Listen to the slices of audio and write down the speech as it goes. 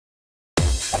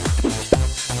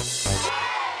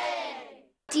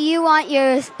Do you want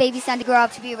your baby son to grow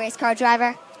up to be a race car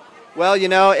driver? Well, you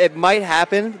know, it might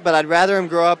happen, but I'd rather him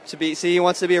grow up to be, see, he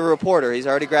wants to be a reporter. He's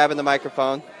already grabbing the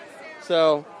microphone.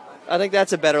 So I think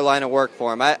that's a better line of work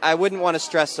for him. I wouldn't want to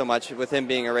stress so much with him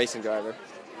being a racing driver.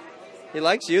 He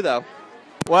likes you, though.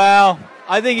 Well,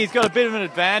 I think he's got a bit of an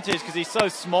advantage because he's so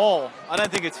small. I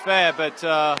don't think it's fair, but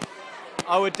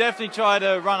I would definitely try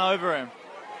to run over him.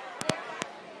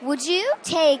 Would you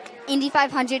take Indy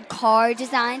 500 car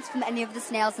designs from any of the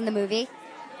snails in the movie?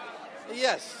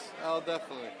 Yes, I'll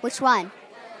definitely. Which one?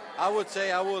 I would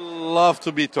say I would love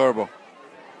to be Turbo.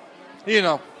 You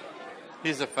know,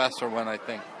 he's a faster one, I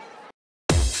think.